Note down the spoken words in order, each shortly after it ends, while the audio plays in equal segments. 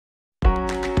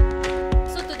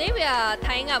we are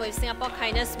tying up with Singapore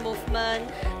Kindness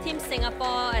Movement, Team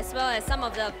Singapore, as well as some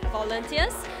of the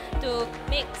volunteers to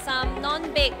make some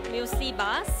non-baked muesli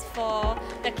bars for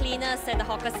the cleaners at the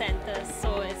hawker centres.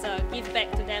 So it's a give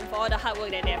back to them for all the hard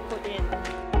work that they have put in.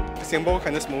 Singapore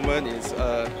Kindness Movement is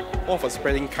all for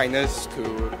spreading kindness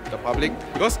to the public,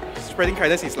 because spreading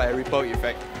kindness is like a ripple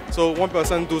effect. So one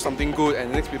person do something good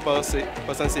and the next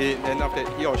person say it, and after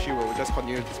that he or she will just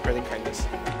continue spreading kindness.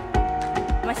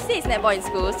 My sister is netball in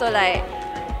school, so like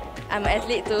I'm an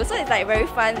athlete too, so it's like very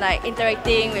fun like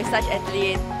interacting with such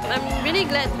athletes. I'm really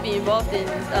glad to be involved in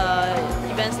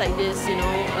events like this,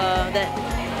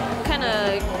 that kind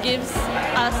of gives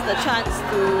us the chance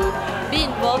to be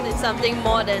involved in something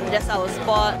more than just our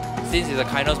sport. Since it's a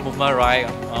kindness movement, right,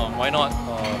 why not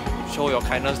show your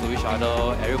kindness to each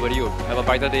other? Everybody will have a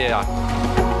brighter day.